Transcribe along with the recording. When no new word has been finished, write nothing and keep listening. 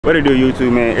What it do,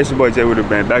 YouTube, man? It's your boy Jay with the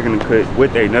band, back in the cut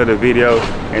with another video.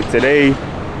 And today,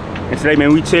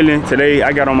 man, we chilling. Today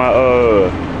I got on my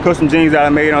custom jeans that I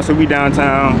made on, so we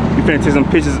downtown. We finna take some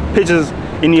pictures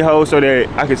in these hoes so that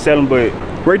I can sell them. But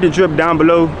rate the drip down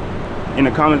below in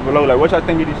the comments below. Like, what y'all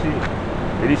think of this shit?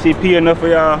 Is this shit P enough for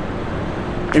y'all?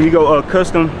 And we go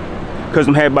custom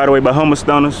hat, by the way, by Humble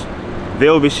Stunners.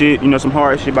 Velvet shit, you know, some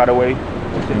hard shit, by the way,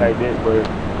 shit like that. But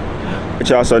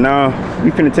y'all, so now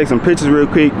we finna take some pictures real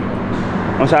quick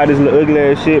on side this little ugly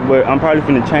ass shit, but I'm probably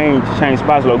finna change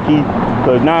spots low key,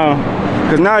 cause now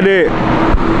that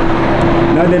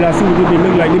I see what this bitch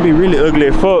look like, this be really ugly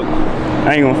as fuck.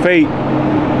 I ain't gonna fake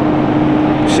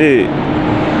shit.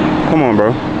 Come on,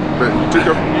 bro.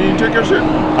 You take your shit.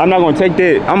 I'm not gonna take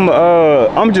that.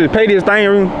 I'm just pay this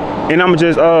thing, and I'm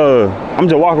just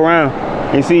walk around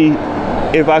and see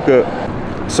if I could.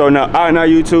 So now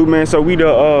YouTube, man, so we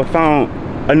found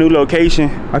a new location.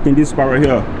 I think this spot right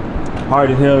here hard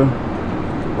as hell.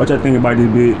 What y'all think about this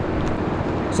bitch?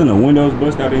 Some of the windows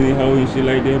bust out in this hole and shit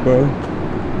like that, bro.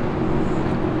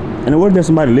 And what if there's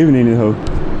somebody living in this hole?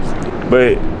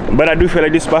 But I do feel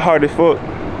like this spot hard as fuck.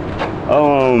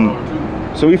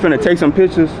 So we finna take some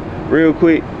pictures real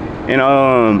quick, and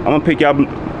I'm gonna pick y'all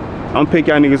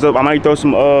niggas up. I might throw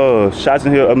some shots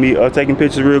in here of me taking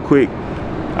pictures real quick.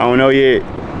 I don't know yet.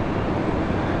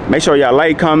 Make sure y'all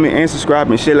like, comment, and subscribe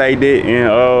and shit like that. And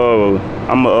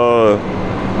I'ma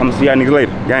see y'all niggas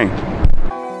later. Gang.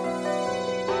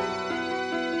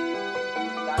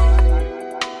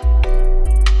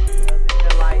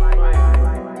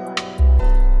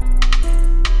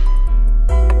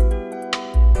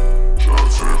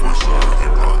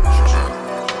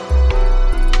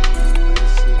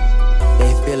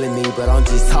 They feeling me, but I'm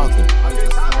just talking.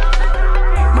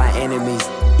 My enemies,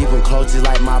 keep them close just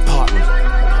like my partners.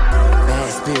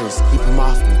 Bad spirits, keep them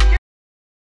off me.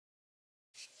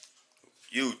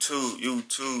 YouTube.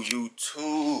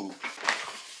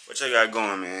 What y'all got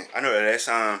going, man? I know that last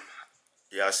time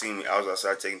y'all seen me, I was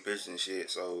outside taking pictures and shit.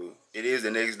 So it is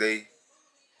the next day.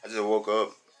 I just woke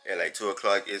up at like 2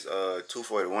 o'clock. It's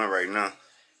 2:41 right now.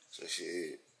 So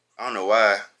shit, I don't know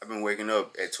why I've been waking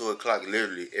up at 2 o'clock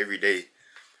literally every day.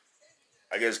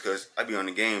 I guess because I be on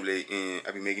the game late and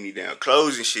I be making these damn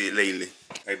clothes and shit lately.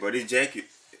 Hey, bro, this jacket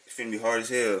finna be hard as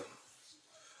hell.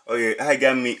 Oh yeah, I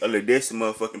got me a Ledesta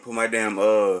motherfucking put my damn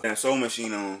sewing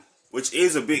machine on, which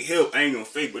is a big help. I ain't gonna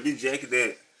fake, but this jacket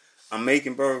that I'm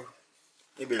making, bro,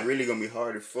 it be really gonna be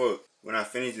hard as fuck when I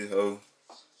finish this hoe.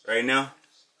 Right now,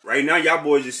 y'all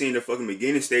boys just seeing the fucking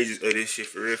beginning stages of this shit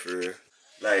for real.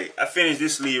 Like, I finished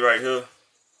this sleeve right here.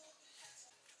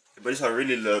 But this how it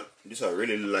really look. This how it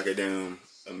really look like a damn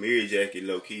mirror jacket,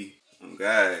 low key. Oh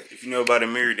God, if you know about a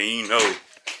mirror, then you know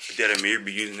that a mirror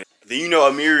be using that. Then you know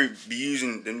a mirror be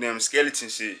using them damn skeleton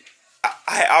shit.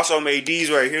 I also made these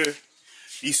right here.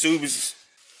 These Subies.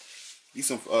 These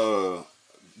some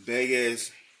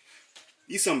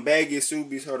baggy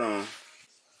Subies. Hold on.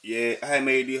 Yeah, I had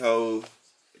made these hoes.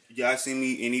 Y'all seen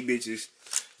me in these bitches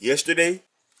yesterday.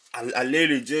 I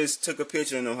literally just took a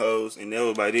picture of them hoes, and that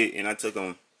was about it. And I took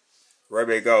them right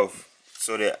back off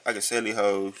so that I could sell these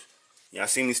hoes. Y'all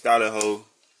see me style a hoe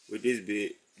with this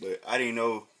bit, but I didn't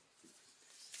know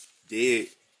I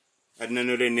didn't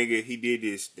know that nigga, he did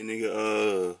this. The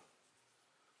nigga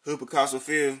Hood Picasso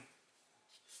Phil.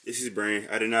 This is his brand.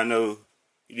 I did not know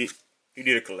he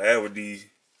did a collab with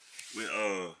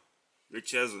Rich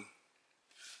Cheddar.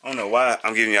 I don't know why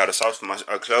I'm giving y'all the sauce for my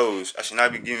clothes. I should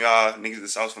not be giving y'all niggas the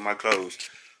sauce for my clothes.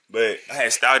 But I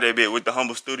had styled that bit with the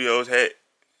Humble Studios hat.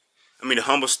 I mean the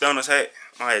Humble Stunners hat.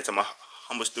 I had to my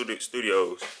Humble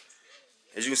Studios.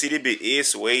 As you can see, this bit is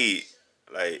suede.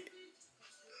 Like,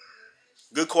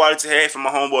 good quality hat from my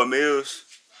homeboy Mills.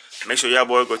 Make sure y'all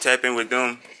boys go tap in with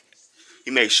them. He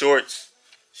makes shorts,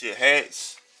 shit,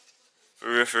 hats. For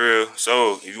real.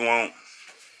 So if you want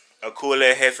a cool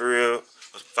ass hat for real, or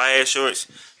some fire shorts,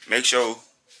 make sure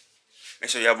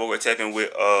y'all boys go tap in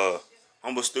with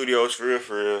Humble Studios for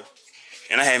real.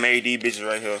 And I had made these bitches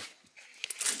right here.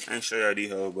 I ain't show y'all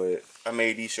these hoes, but I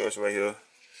made these shorts right here.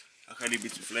 I call these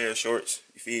bitches flare shorts.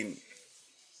 You feel me?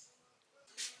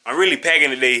 I'm really packing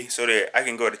today so that I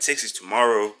can go to Texas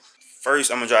tomorrow.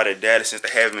 First, I'm gonna drive to Dallas since they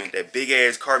have that big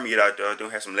ass car meet out there.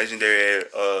 Don't have some legendary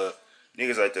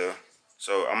niggas out there.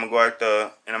 So I'm gonna go out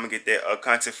there and I'm gonna get that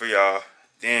content for y'all.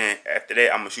 Then after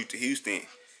that, I'm gonna shoot to Houston,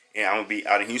 and I'm gonna be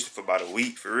out in Houston for about a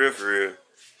week for real.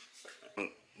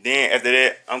 Then after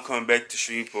that, I'm coming back to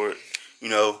Shreveport, you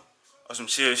know, or some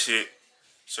chill shit,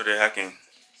 so that I can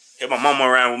help my mama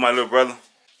around with my little brother.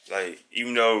 Like,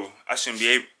 even though I shouldn't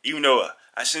be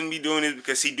doing this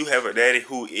because he do have a daddy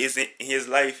who isn't in his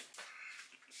life.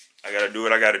 I gotta do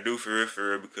what I gotta do for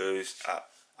real, because I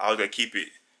always gotta keep it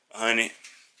 100,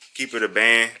 keep it a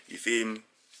band, you feel me?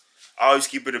 Always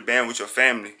keep it a band with your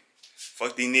family.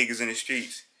 Fuck these niggas in the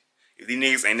streets. If these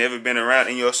niggas ain't never been around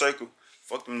in your circle,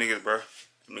 fuck them niggas, bro.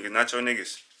 Them niggas not your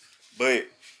niggas. But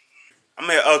I'm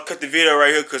gonna cut the video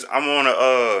right here because I'm on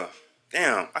a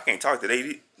damn, I can't talk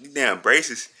today. These damn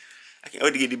braces. I can't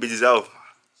wait to get these bitches off.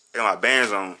 I got my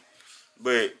bands on.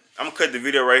 But I'm gonna cut the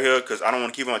video right here because I don't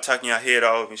want to keep on talking your head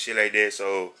off and shit like that.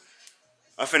 So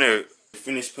I'm finna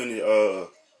finish putting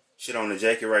shit on the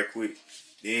jacket right quick.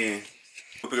 Then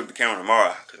I'll pick up the camera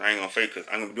tomorrow because I ain't gonna fake, because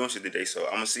I'm gonna be doing shit today. So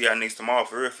I'm gonna see y'all niggas tomorrow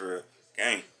for real.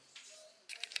 Gang.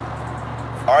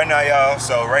 Alright now, y'all.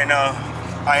 So right now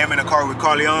I am in the car with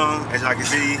Carleon, as y'all can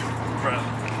see.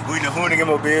 We in the Hoonigan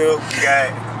Mobile. We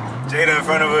got Jada in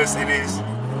front of us in this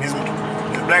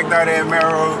black dot ass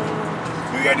Camaro.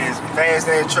 We got this fast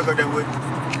ass truck up there with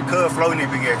Cub floating that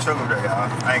big ass truck up there,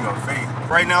 y'all. I ain't gonna fake.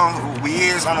 Right now, we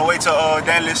is on the way to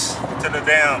Dallas, to the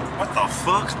damn, what the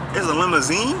fuck? It's a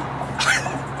limousine?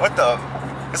 What the?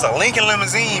 It's a Lincoln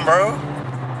limousine, bro.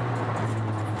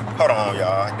 Hold on,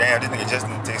 y'all. Damn, this nigga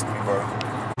Justin texted me, bro.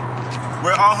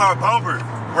 We're on her bumper.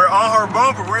 We're on her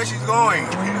bumper. Where she's going?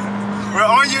 We're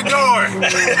on your door.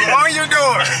 We're on your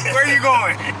door. Where are you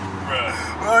going?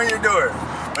 We're on your door.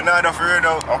 But no, for real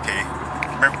though, okay.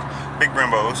 Big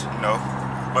Brimbos, you know.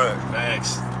 But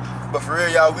thanks. But for real,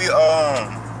 y'all, we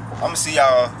I'ma see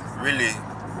y'all really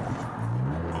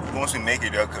once we make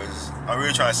it there, cause I'm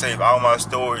really trying to save all my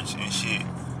storage and shit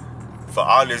for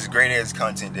all this great ass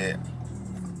content that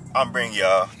I'm bringing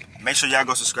y'all. Make sure y'all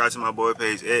go subscribe to my boy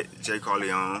page at J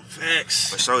Carleon.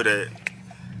 Thanks. For sure that.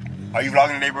 Are you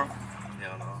vlogging today, bro?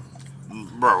 Hell no.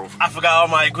 Bro. I forgot all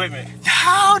my equipment.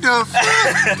 How the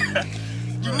fuck?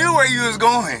 You knew where you was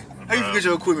going. How you forget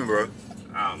your equipment, bro?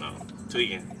 I don't know.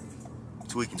 Tweaking.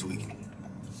 Twinkle.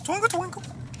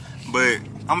 But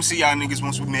I'm gonna see y'all niggas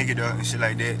once we make it up and shit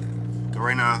like that. Cause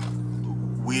right now,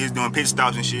 we is doing pit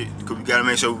stops and shit. Cause we gotta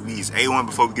make sure we is A1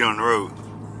 before we get on the road.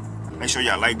 Make sure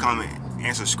y'all like, comment,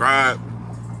 and subscribe.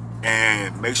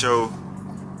 And make sure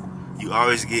you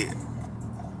always get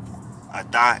a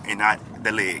thigh and not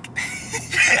the leg.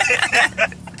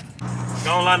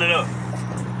 Don't line it up.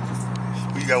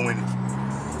 We got winning.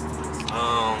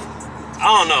 I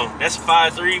don't know. That's a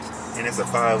 5.3. And it's a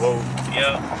 5.0.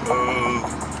 Yeah.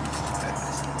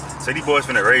 So these boys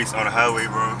finna race on the highway,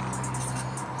 bro.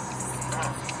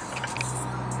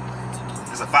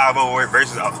 It's a 5.0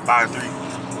 versus a 5.3.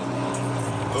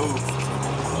 Oh.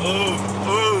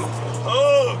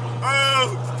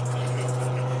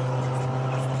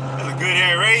 That's a good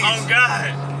air race. Oh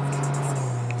God.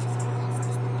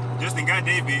 Justin got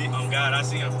that bitch. Oh God, I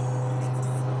see him.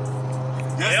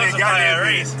 Justin got that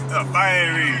race. A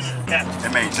fire race.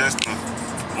 That man Justin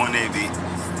won that bitch.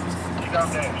 You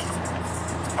got that.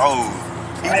 Oh,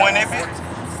 he won that bitch?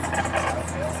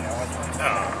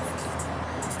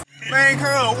 Man,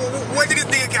 girl, what did this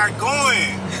nigga got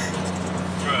going?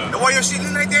 Why your shit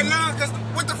look like that now? Cause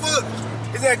what the fuck?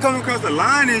 Is that coming across the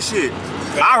line and shit?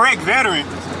 Iraq veteran.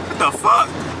 What the fuck?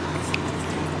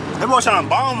 That boy trying to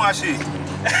bomb my shit.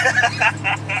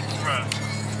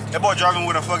 That boy driving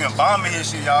with a fucking bomb in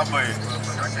his shit, y'all, but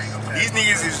these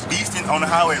niggas is beasting on the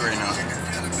highway right now.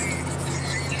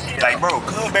 Like, bro,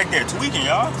 Cub back there tweaking,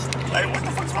 y'all. Like, what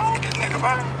the fuck's wrong with this nigga,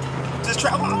 bro? Just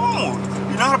travel on.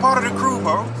 You're not a part of the crew,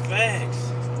 bro. Thanks.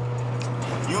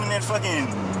 You in that fucking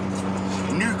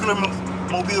nuclear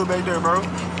mobile back there, bro.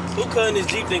 Who cutting this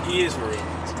Jeep think he is for real?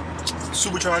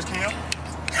 Supercharged Cam?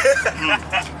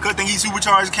 Cuz think he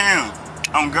supercharged Cam.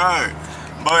 On God.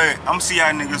 But I'm see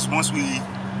y'all niggas once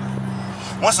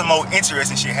some more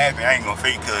interesting shit happen. I ain't gonna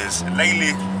fake, cause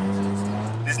lately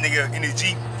this nigga in his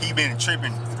Jeep, he been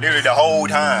tripping literally the whole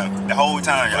time. The whole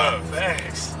time, y'all.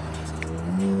 Thanks.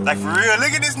 Like for real,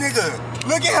 look at this nigga.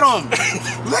 Look at him.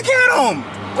 Look at him.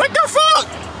 What the fuck?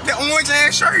 That orange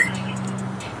ass shirt.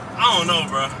 I don't know,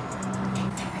 bro.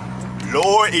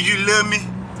 Lord, if you love me,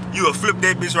 you will flip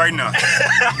that bitch right now.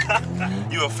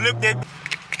 You will flip that.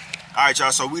 Alright,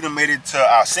 y'all, so we done made it to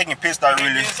our second pit stop,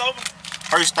 really.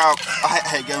 First stop, I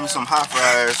had gave me some hot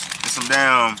fries and some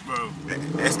damn,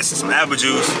 this is some apple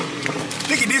juice.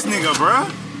 Look at this nigga, bro.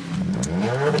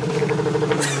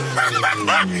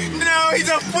 No, he's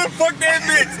a foot fuck that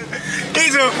bitch.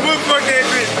 He's a foot fuck that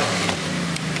bitch.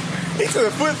 He's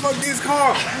a foot fuck this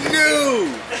car. No.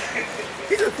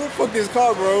 He's a foot fuck this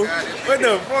car, bro. What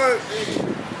the fuck?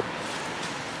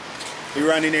 He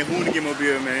riding that Hoonigan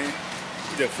mobile, man.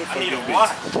 He's a foot fuck this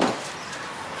bitch.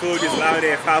 Pull this loud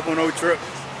ass 5.0 truck.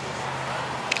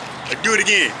 Let's do it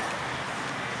again.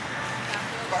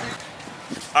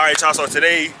 Alright, y'all, so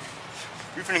today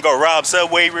We finna go rob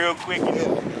Subway real quick. They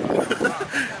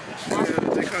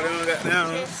call it on that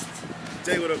down.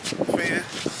 Jay with a fan.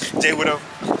 Jay with a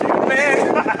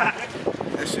man.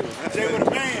 That shit was Jay with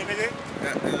a fan, nigga.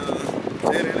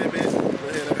 Jay in that bitch. Go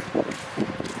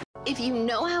ahead. If you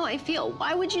know how I feel,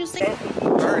 why would you say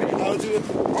 30. How old you?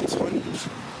 I'm 20.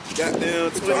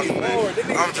 Goddamn 20.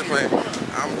 I'm just playing.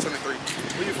 I'm 23.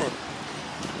 Where you from?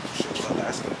 Shit,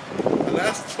 Alaska.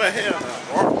 Alaska? But hell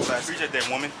no. Appreciate that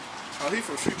woman. Oh, he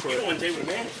from Shreveport. You want Jay with a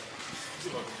man?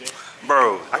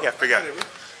 Bro, I gotta figure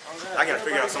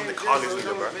out something to call this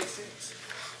nigga, bro.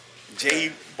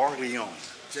 Jay Barleon.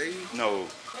 Jay? No.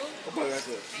 What about got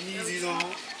the Yeezys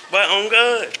on? But on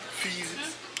God.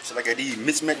 Yeezys. So like I these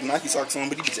mismatched Nike socks on,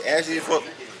 but he just ashy as fuck.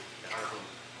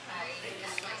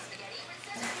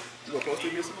 You gonna post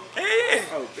it missing? Yeah.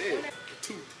 Oh, bad.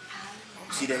 2.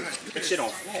 See that shit on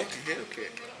flat.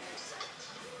 Hellcat.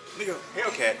 Nigga,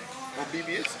 Hellcat. On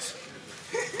BBS's.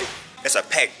 That's a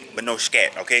pack, but no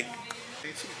scat, okay?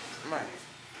 Man.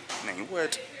 Man,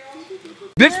 what?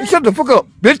 Bitch, shut the fuck up,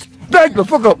 bitch. Back the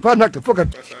fuck up. If I knock the fuck up.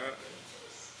 That's alright.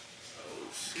 Oh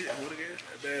shit, what again?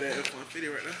 That bad ass F-150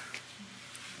 right now.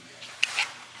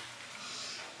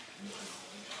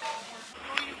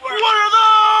 What are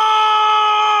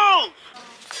those?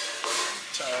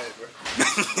 Tired, bro.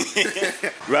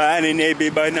 Riding that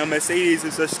big bike now Mercedes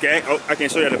is a scat. Oh, I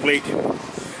can't show you the plate.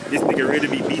 This nigga ready to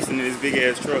be beasting in this big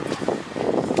ass truck.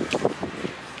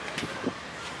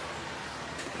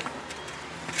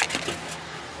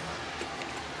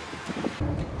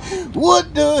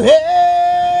 What the hell?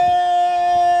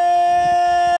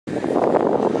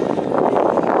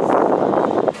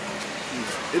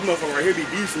 This motherfucker right here be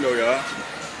beasting though, y'all.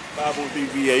 503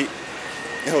 V8.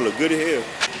 That hell look good as hell.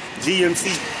 GMC.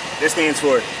 That stands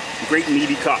for Great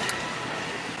Meaty Cock.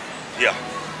 Yeah.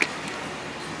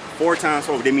 4 times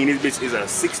 4. That mean this bitch is a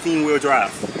 16-wheel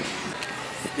drive.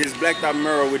 This black top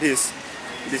mirror with this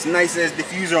nice ass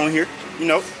diffuser on here. You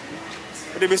know.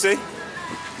 What did they say?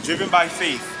 Driven by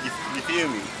faith. You feel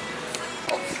me?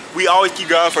 We always keep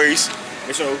God first.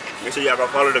 Make sure y'all go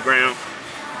follow the ground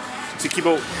to keep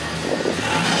up.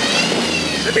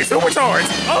 That bitch supercharged.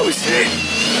 Oh shit.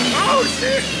 Oh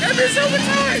shit. That bitch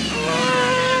supercharged.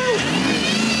 Oh.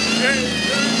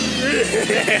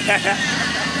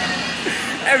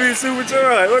 That bitch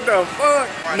supercharged. What the fuck?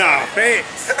 Nah,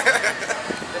 thanks.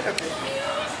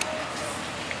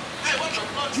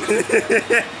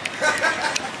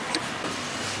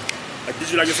 Did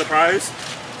you like a surprise?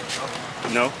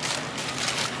 No.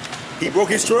 He broke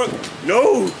his truck?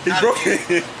 No. He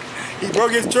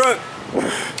broke his truck.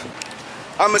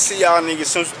 I'ma see y'all niggas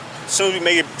soon as we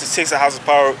make it to Texas House of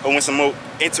Power or when some more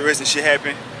interesting shit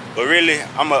happen. But really,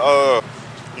 I'ma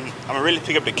really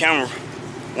pick up the camera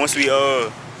once we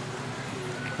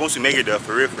make it there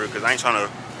for real, cause I ain't trying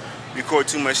to record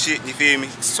too much shit, you feel me?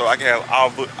 So I can have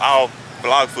all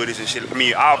vlog footage and shit. I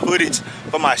mean, all footage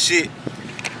for my shit.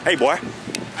 Hey boy.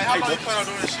 Hey, how long you plan on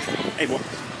doing this shit? Hey boy.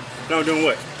 Plan on doing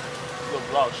what? Little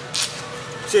vlog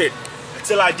shit. Shit.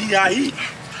 Until I die.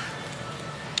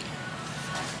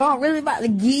 I'm really about to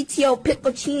get your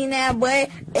pickle chin that boy.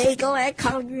 Egg on that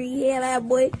collard green head that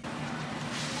boy.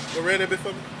 Go read that bit for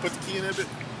me. Put the key in that bit.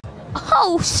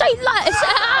 Oh, shit like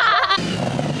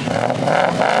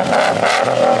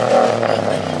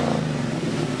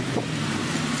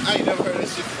I ain't never heard that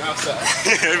shit from outside.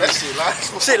 That shit loud as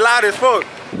fuck. Shit loud as fuck.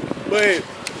 But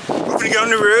we're gonna get on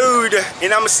the road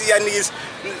and I'ma see y'all niggas.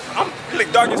 I'm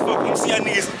look dark as fuck. I'ma see y'all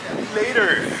niggas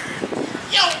later.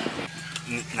 Yo.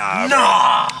 Nah, bro.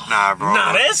 Nah, bro.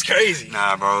 Nah, that's crazy.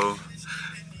 Nah, bro.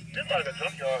 That's like a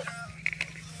junkyard.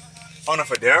 On the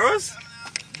Federas?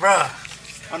 Bruh.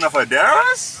 On the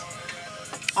Federas?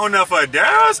 On the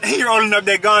Federas? And he rolling up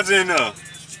that guns in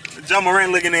John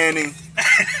Morant looking at him.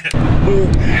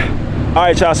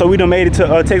 Alright, y'all, so we done made it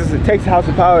to Texas House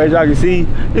of Power. As y'all can see,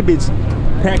 this bitch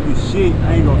packed as shit.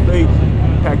 I ain't gonna fake.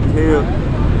 Packed as hell.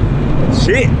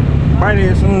 Shit. Right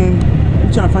there, son.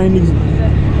 We trying to find these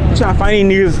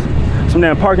niggas some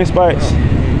damn parking spots.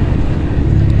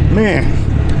 Man,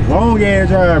 long ass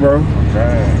drive, bro.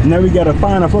 Okay. Now we gotta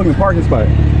find a fucking parking spot.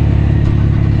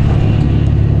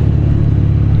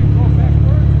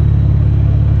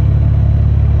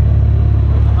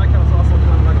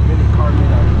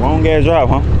 Long ass drive,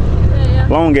 huh? Yeah.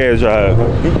 Long ass drive.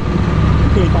 You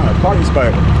can't find a parking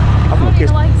spot. I'm gonna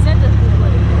kiss. Why he sent us this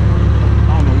way?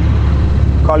 I don't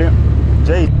know. Call him.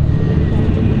 Jay.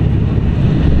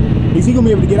 Is he gonna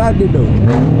be able to get out of there though?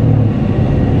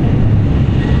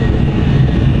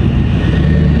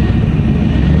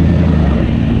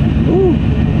 Ooh.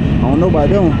 I don't know about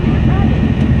them.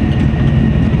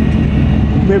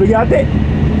 You maybe get out there?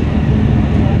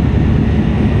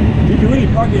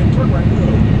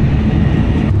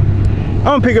 I'm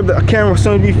gonna pick up the camera as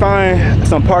soon as we find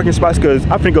some parking spots, cause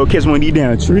I'm finna go catch one of these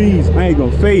damn trees. I ain't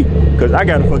gonna fake, cause I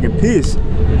gotta fucking piss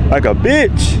like a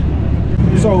bitch.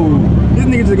 So this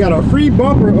nigga just got a free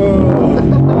bumper.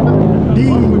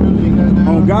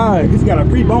 Oh God, he's got a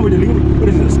free bumper. What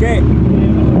is it? A scat?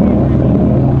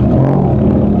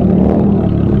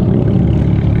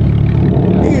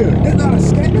 Yeah, that's not a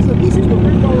scat. That's a V6 with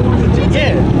free bumper.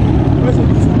 Yeah. That's a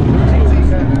V6.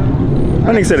 I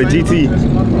think it said a GT.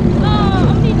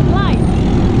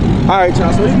 Alright,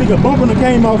 y'all, so this nigga bumping the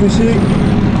came off and shit.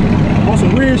 On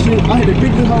some weird shit. I had to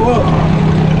pick this hoe up.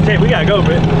 Hey, we gotta go,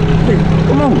 man. Hey,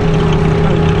 come on.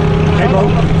 Hey,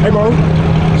 bro.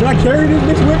 Should I carry this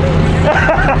bitch with me?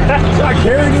 Should I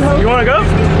carry this hoe? You wanna go?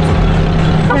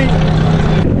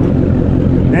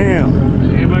 Damn.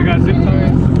 Anybody got zip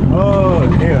ties? Oh,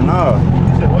 hell no.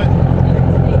 You said what?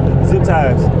 Zip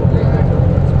ties.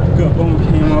 Good boom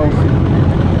came off.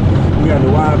 We got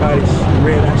the wide body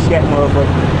red eye scat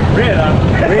motherfucker. Red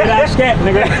eye? Red eye scat,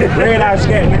 nigga. Red eye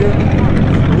scat, nigga.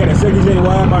 We got a second gen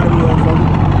wide body motherfucker.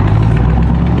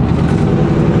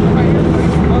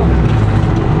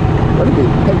 What is it?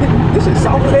 Hey, this is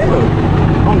soft as hell.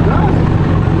 Oh God.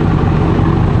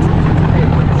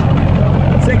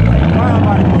 Second wide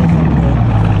body motherfucker.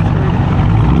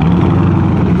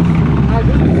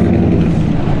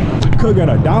 Cook got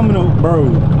a domino, bro.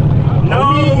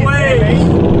 No way.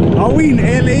 Are we in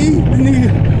LA?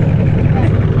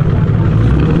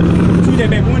 See that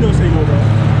back window say go, bro.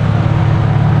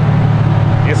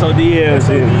 SODL.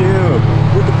 SODL.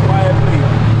 With the quiet plate.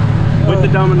 With the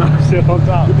domino shit on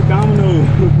top. With the domino.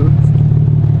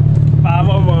 5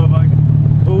 more motherfucker.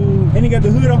 Oh, and he got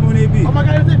the hood up on that bitch. Oh my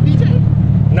God, is that PJ?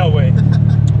 No way.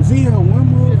 See how one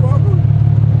motherfucker?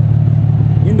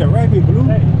 In the rapid blue?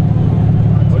 Hey.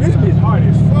 Oh, this bitch hard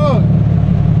as fuck.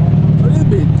 Oh, this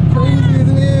bitch crazy as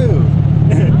hell.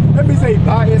 That bitch say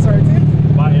buy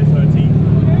SRT. Buy SRT.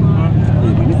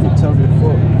 Yeah, man, this bitch tough as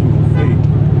fuck. Yeah.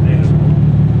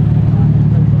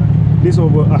 This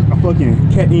over a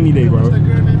fucking cat any day, bro. What's that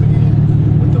girl name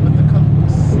again? With the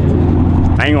colors.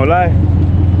 I ain't gonna lie.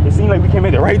 It seemed like we came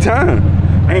at the right time.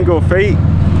 I ain't gonna fake.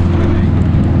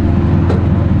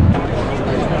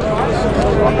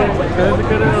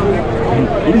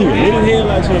 You need a little head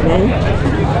like shit, bro.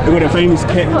 Look at that famous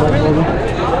cat, bro.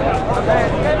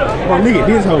 Oh, look at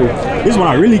this hoe. This one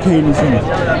I really came to see.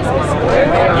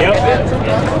 Yep.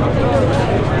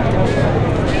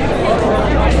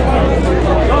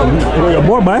 Go your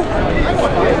boy, man.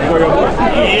 Go your boy.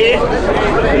 Yeah.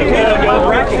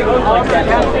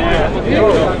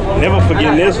 Never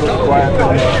forget this one.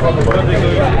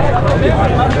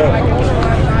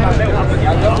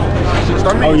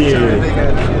 Oh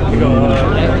yeah. We go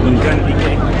Johnny BK.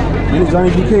 And it's Johnny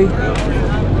BK.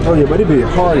 Oh yeah, but it be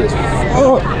hard as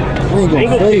fuck. I ain't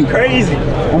gonna fake. Crazy.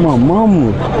 Oh my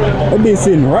mama. That bitch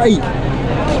sitting right.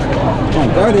 Oh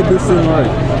God, that bitch sitting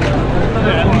right.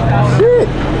 Shit.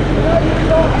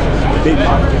 Big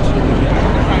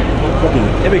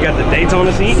Then we got the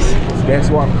Daytona seats. That's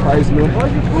why Chrysler.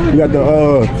 We got the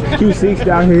Q6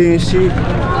 down here and shit.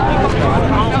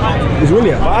 It's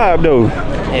really a vibe though.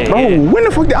 Yeah, Bro, yeah. when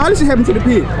the fuck did all this shit happen to the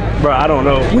pit? Bro, I don't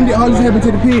know. When did all this happen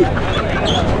to the pit?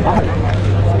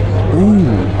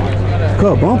 Damn.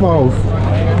 Cut bump off.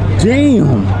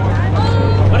 Damn.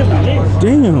 What if we missed?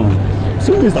 Damn.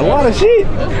 So we missed a lot of shit.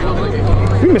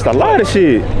 We missed a lot of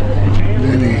shit.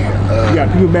 You got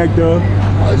people back there.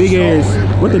 Big ass,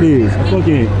 what it is? A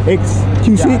fucking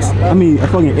XQ6? I mean, a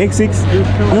fucking X6?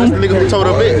 That's the nigga who told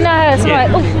a bitch. No, it's not.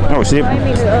 Oh shit. I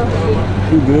need to go.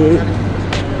 You good.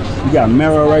 You got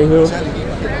Mero right here.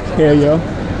 Hell yeah.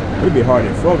 It'd be hard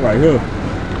as fuck right here.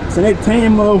 So that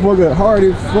 10 motherfucker hard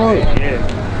as fuck. Yeah.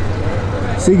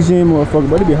 6 gen motherfucker,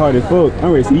 but it'd be hard as fuck.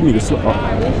 I'm ready to see you niggas slow. Oh,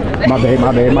 my bad.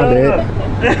 My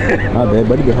bad,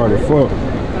 but it'd be hard as fuck.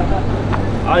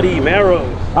 Audi Mero.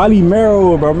 Ali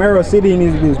Mero, bro. Mero City in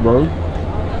this bitch, bro.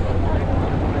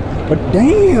 But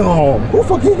damn, who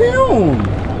fuck is him?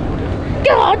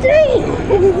 God damn,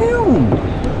 who is him?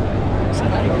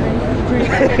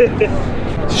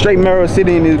 Straight Mero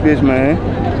City in this bitch, man.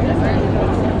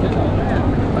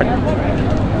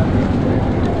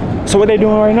 So what they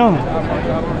doing right now?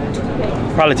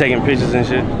 Probably taking pictures and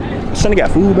shit. Sonny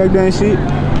got food back there and shit.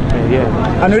 Yeah.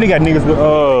 I know they got niggas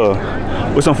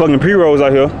with some fucking pre-rolls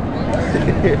out here.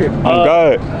 Oh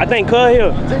God. I think Cuz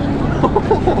here.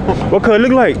 What Cuz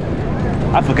look like?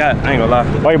 I forgot. I ain't gonna lie.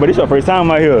 Wait, but this your first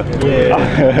time out here. Yeah.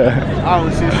 I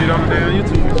always see shit on the damn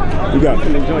YouTube. You got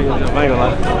Enjoy yourself. I ain't gonna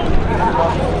lie.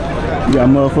 You got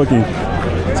motherfucking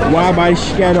wide body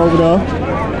scat over there.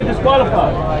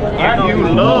 disqualified. If you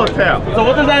love tap. So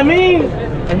what does that mean?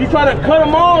 If you try to cut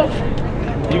them off,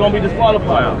 you're gonna be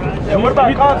disqualified. And what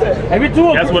about contact? If you're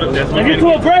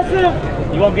too aggressive,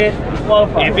 you're gonna get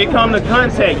disqualified. If it comes to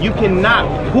contact, you cannot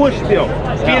push them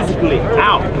physically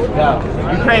out.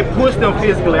 You can't push them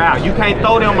physically out. You can't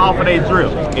throw them off of their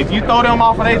drift. If you throw them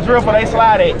off of their drift or they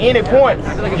slide at any point,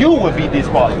 you would be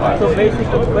disqualified. So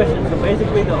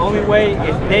basically the only way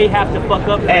is they have to fuck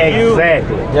up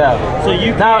Exactly. Yeah. So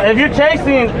you now if you're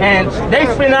chasing and they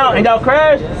spin out and y'all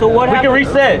crash, so what we can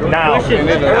reset. Now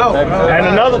and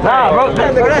another time, bro,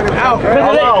 that's out.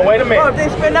 Hold on, wait a minute. Bro, if they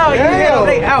spin out, you hit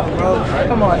they out, bro.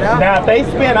 Come on now. Now if they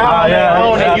spin out on their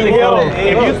own and you hit them,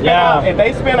 if you spin out, if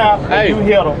they spin out and you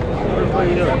hit them,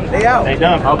 they out. They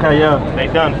done. Okay, yeah. They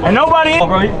done. And nobody You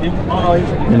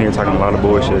nigga talking a lot of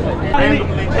bullshit.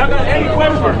 Y'all got any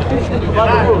questions about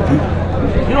the rules?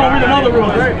 You don't read another rule,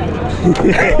 right?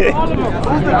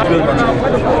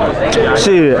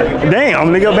 Shit, damn,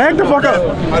 nigga, back the fuck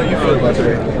up. How do you feel about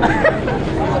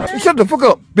today? Shut the fuck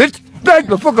up, bitch. Back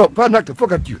the fuck up. If I knock the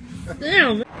fuck out you.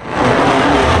 Damn.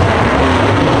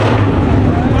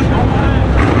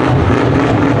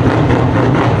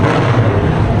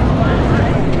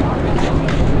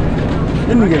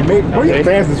 That nigga made boy, you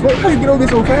fast as fuck. How you get over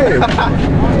this so fast?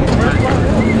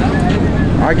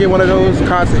 I get one of those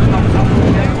contact.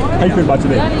 How you feel about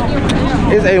today?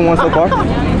 It's A1 so far.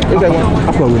 It's A1.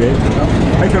 I fuck with it.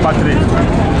 How you feel about today?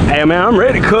 Hey man, I'm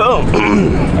ready to come.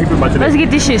 How you feel about today? Let's get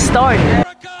this shit started.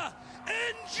 America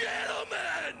and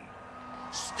gentlemen,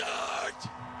 start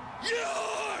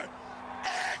your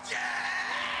engine!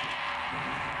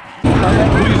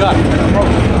 Who you got?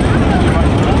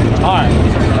 Alright.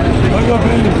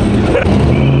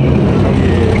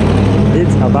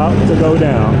 It's about to go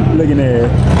down. Looking at it.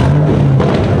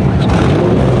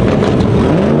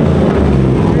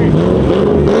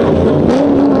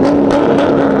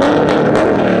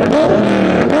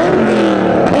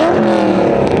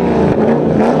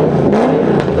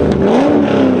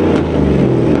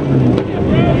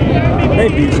 That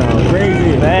beat sounds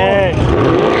crazy, man.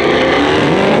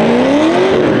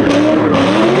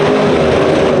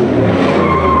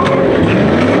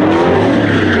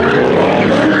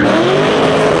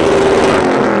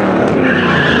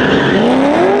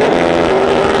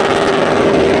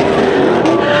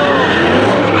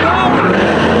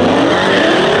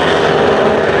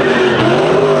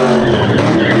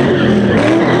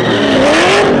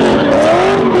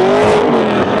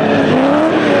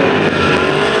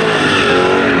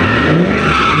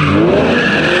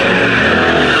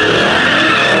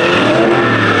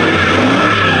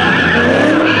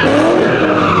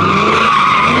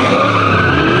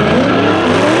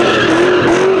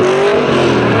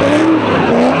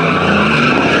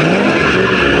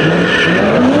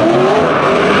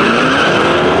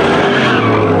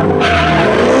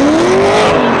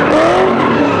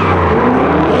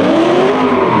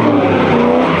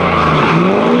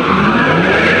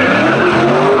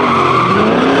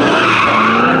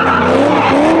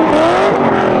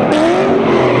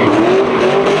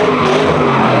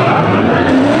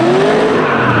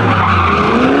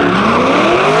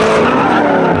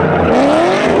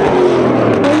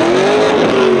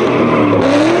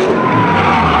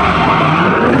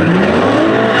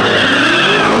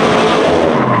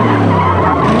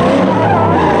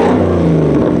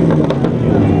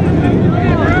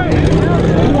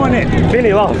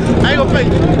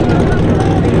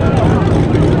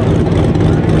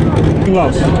 Who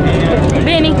lost?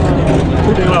 Benny.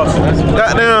 Who they lost?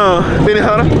 Goddamn, Benny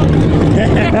Hunter.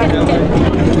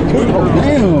 Oh,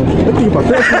 damn. That thing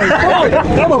professional.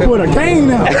 That mother put a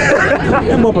cane out.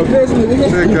 That mother professional. I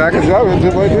can drive it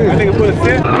just like this. I think it put a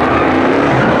set.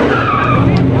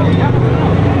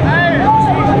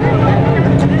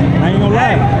 I ain't gonna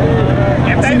lie.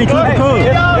 If I seen the clip because.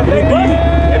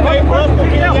 If they bust them,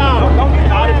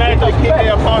 y'all automatically kick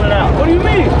their opponent out. What do you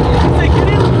mean?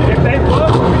 If they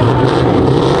bust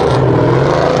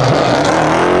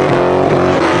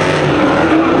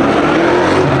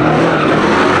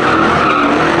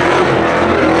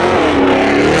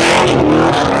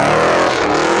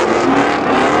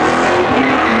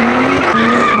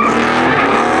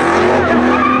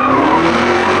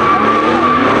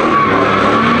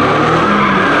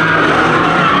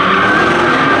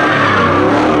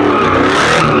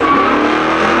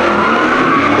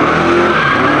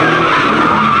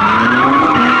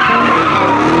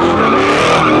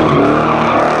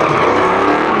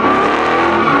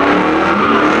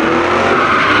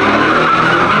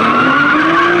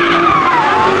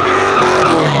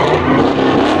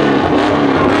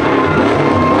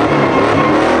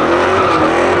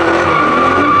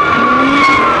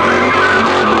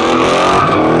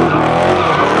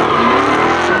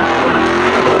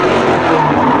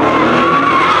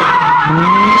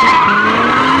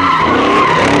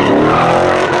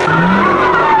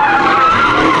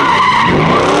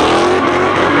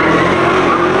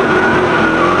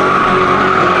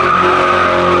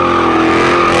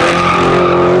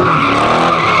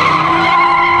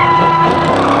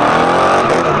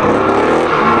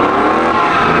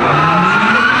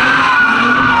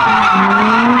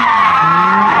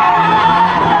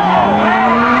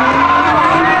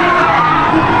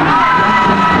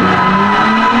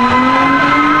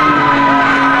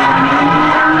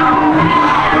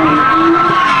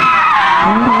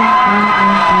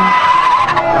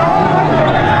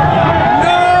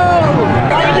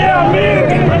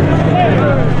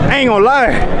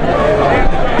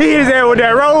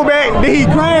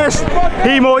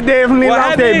He more definitely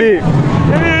lost that bitch.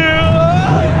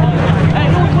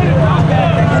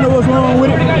 I know what's wrong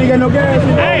with it. He ain't got no gas.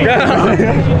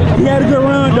 He had a good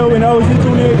run though in the OC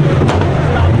 28.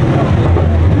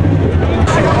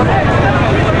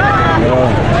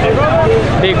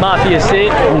 Big Mafia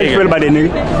shit. How you feel about that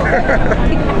nigga?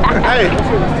 Hey.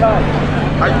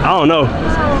 I don't know.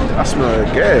 I smell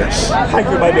that gas. How you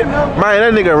feel about that?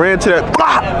 Man, that nigga ran to that,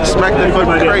 blah, smacked that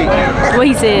fucking crate. What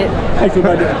he said? How you feel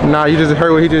about that? Nah, you just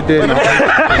heard what he just did.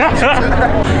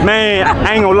 Man,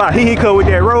 I ain't gonna lie. He hit cut with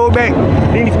that roll back.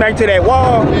 Then he smacked to that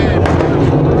wall.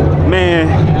 Man,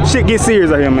 shit get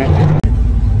serious out here, man.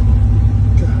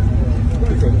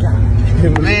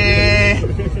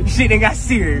 Man, shit done got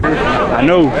serious. I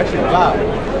know. That shit loud.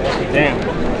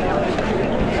 Damn.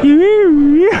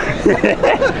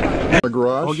 The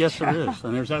garage? Oh, yes, there is.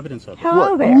 And there's evidence of it.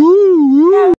 Hello there.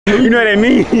 You know what I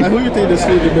mean? Hey, who you think this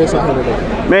is the best out here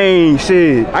today? Man,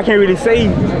 shit. I can't really say.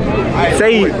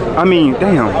 I mean,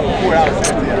 damn.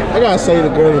 I gotta say the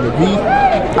girl in the V.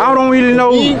 I don't really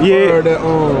know. Yeah. Or that,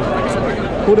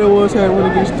 who that was had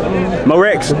went against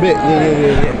Morex. The bet.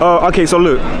 Yeah. Okay, so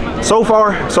look. So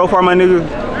far, my nigga,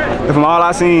 from all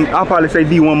I seen, I'll probably say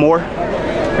V one more.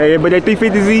 Hey, but that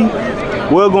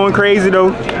 350Z was going crazy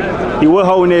though. He was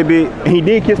holding that bit, and he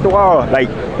did kiss the wall, like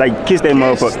kiss that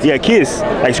motherfucker. Yeah, kiss,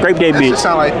 like scrape that bitch. That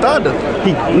sound like thunder.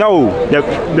 The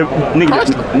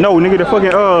nigga, the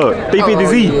fucking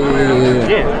 350Z.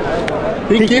 Yeah.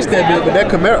 He kissed that bit, but that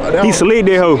Camaro. He slid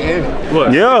that hoe.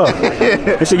 What? Yeah.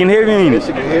 That shit getting heavy, ain't it? That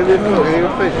shit getting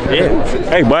heavy. Yeah.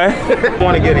 Hey, boy. You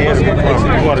want to get into the place.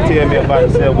 You want to tell me about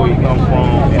yourself, where you come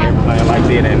from, and everything like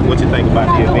that, and what you think about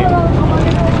the event.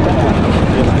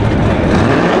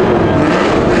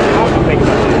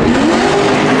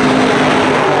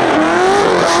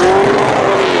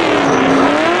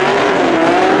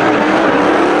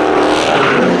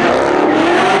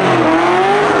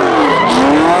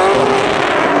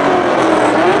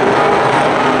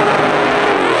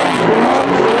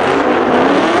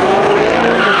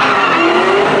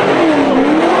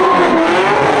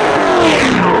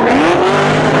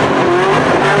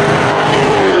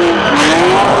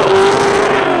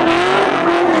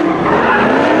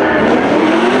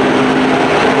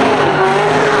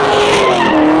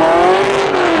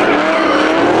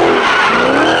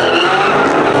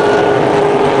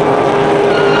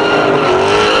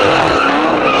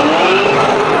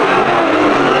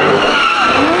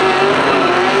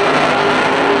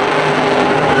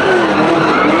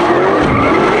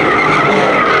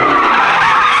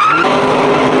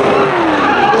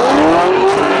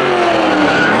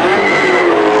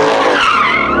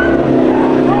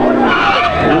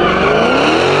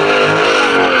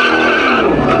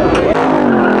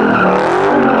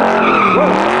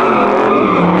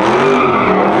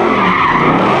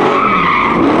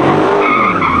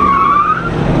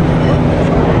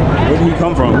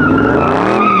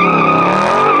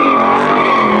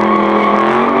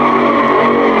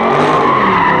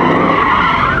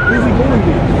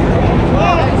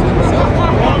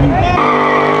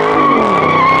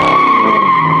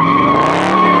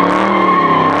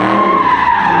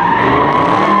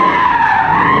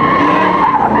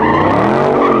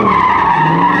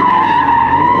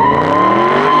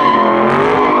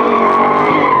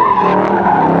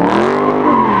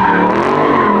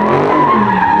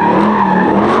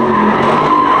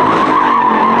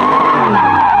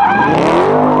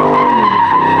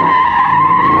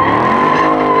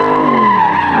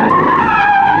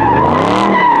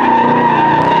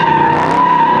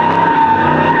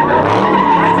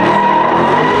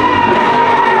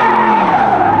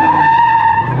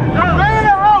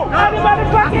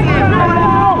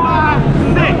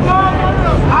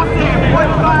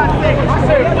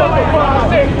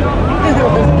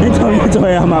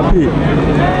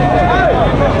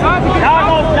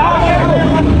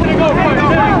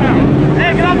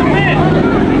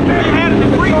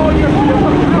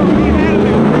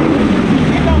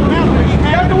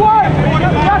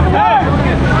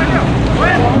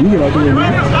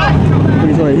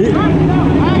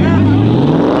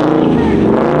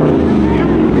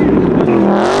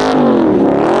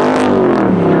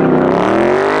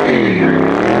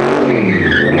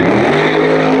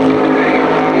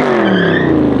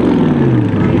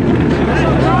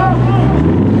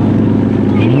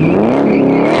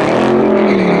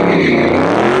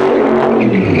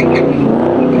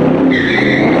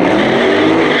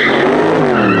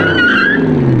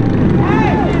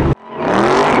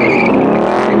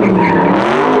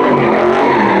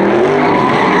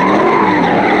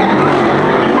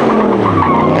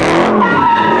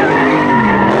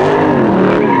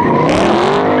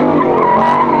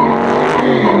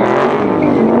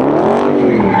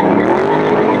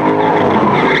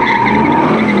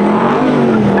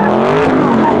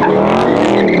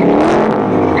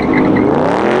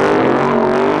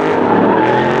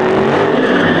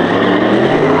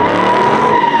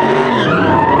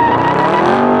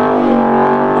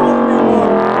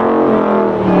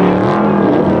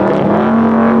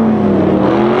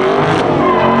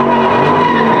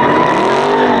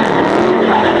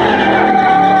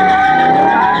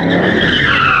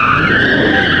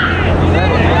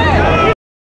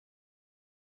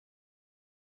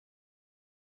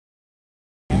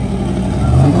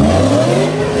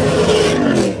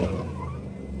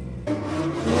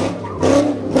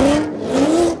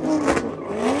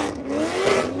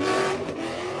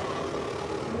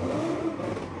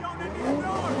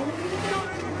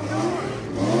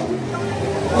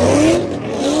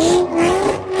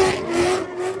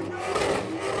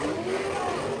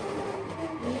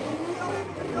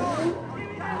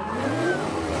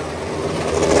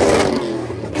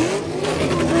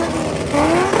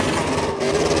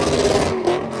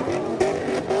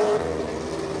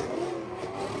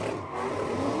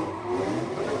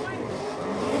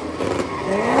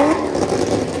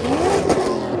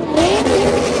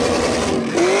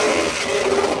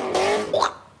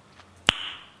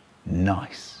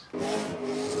 Nice.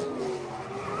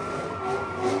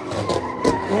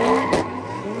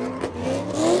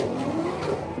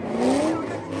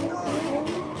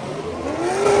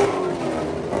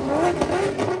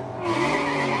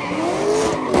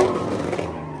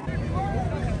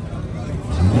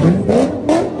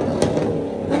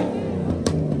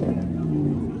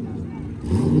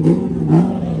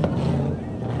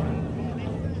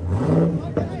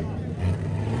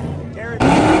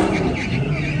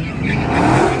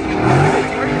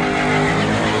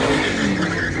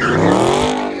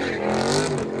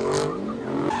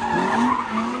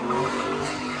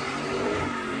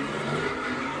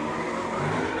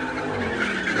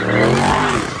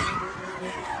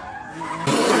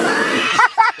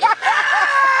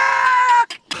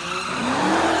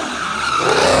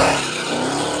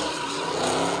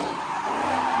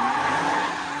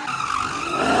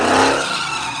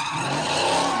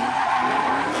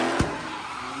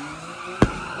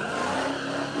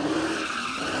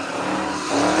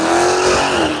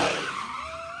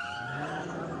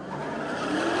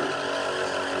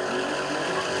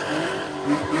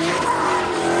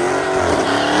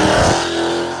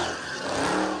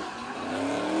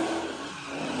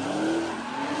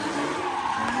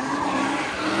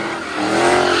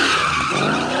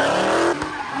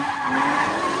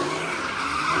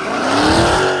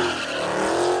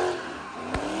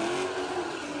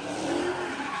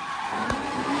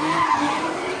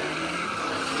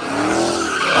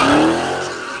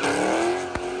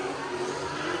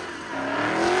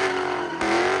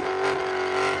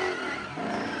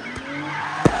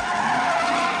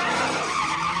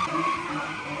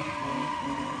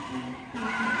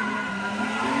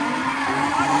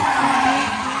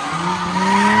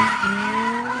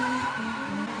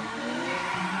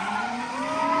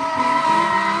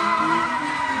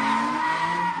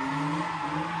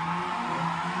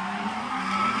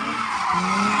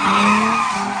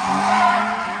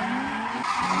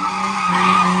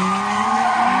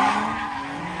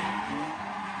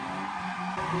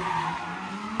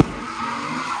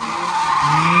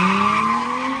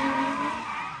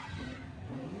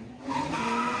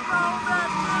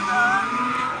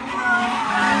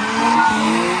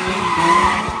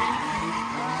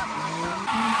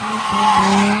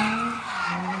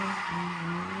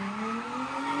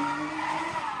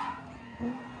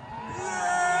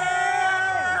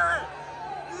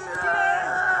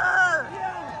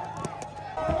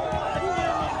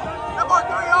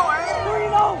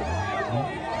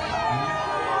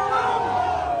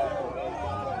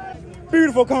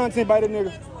 Beautiful content by the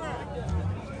nigga.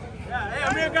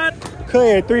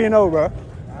 Cut 3-0, bro.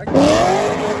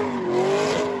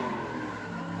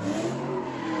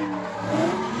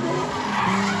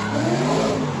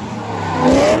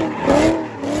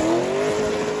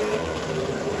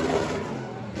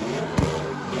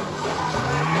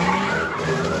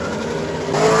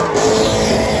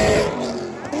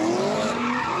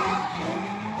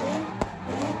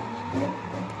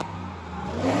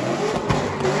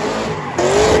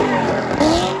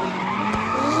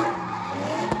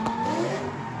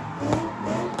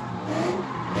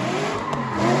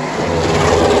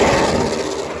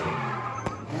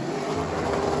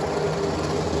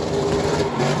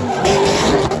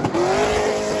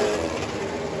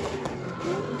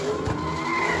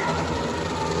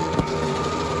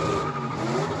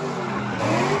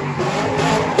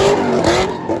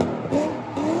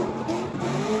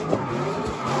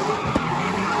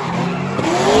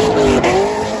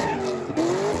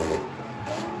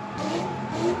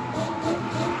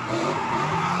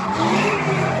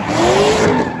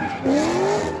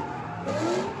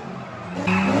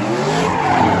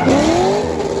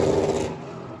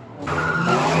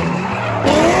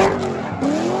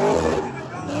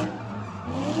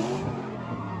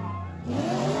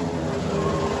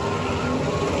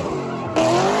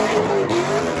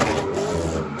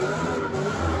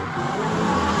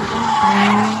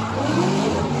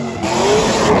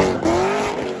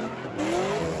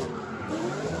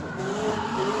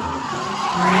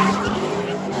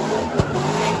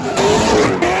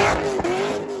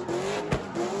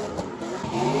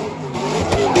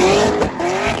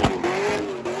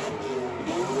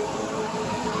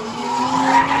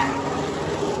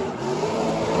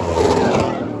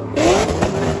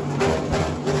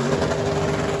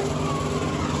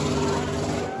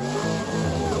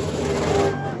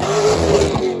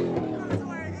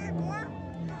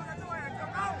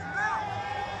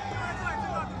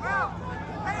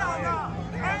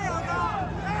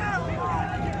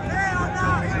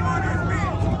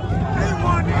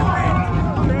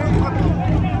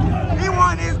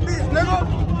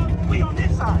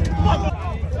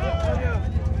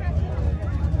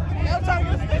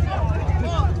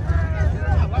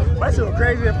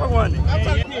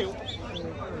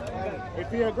 It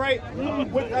feels great.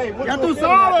 Hey, what Got you through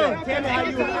feeling out solid. there? Tell me how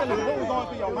you were feeling. What was going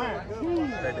through your mind? It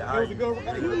was a good.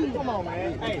 Hey, come on,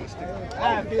 man. Hey,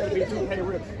 I feel to be 2K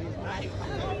ripped.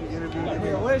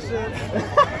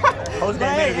 Post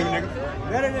game interview, nigga.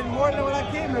 Better than more than what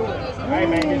I came here with. Hey,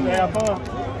 man, just have fun.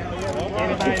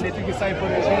 Anything that you can say for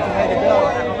this chance to make it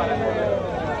go.